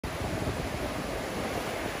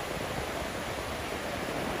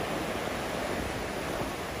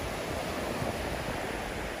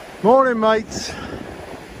Morning mates,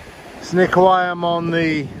 it's Nick away. I'm on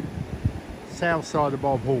the south side of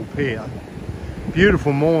Bob Hall Pier.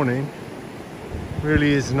 Beautiful morning,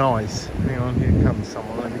 really is nice. Hang on, here comes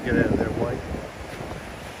someone, let me get out of their way.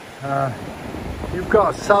 You've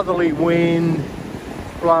got a southerly wind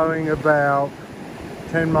blowing about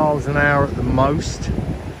 10 miles an hour at the most.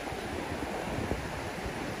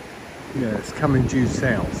 Yeah, it's coming due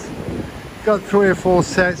south. Got 3 or 4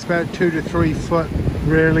 sets, about 2 to 3 foot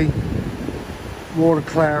really. Water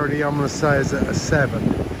clarity, I'm going to say, is at a 7.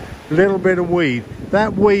 A little bit of weed.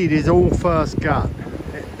 That weed is all first gut.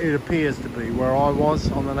 It appears to be where I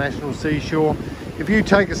was on the National Seashore. If you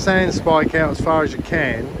take a sand spike out as far as you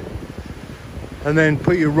can and then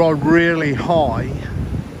put your rod really high,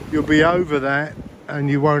 you'll be over that and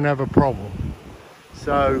you won't have a problem.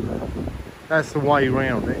 So that's the way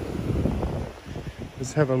around it.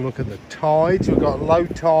 Let's have a look at the tides. We've got low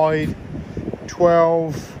tide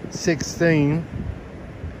 12:16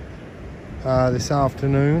 this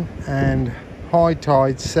afternoon and high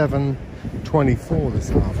tide 7:24 this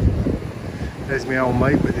afternoon. There's my old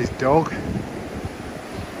mate with his dog.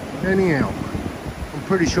 Anyhow, I'm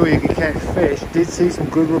pretty sure you can catch fish. Did see some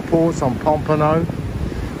good reports on Pompano.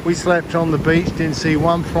 We slept on the beach, didn't see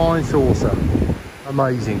one flying saucer.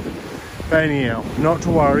 Amazing. But anyhow, not to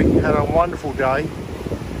worry, had a wonderful day.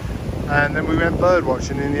 And then we went bird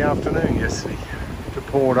watching in the afternoon yesterday to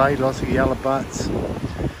Port A, lots of yellow butts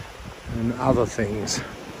and other things.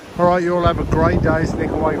 All right, you all have a great day. It's Nick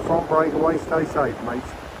away from Breakaway. Stay safe,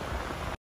 mates.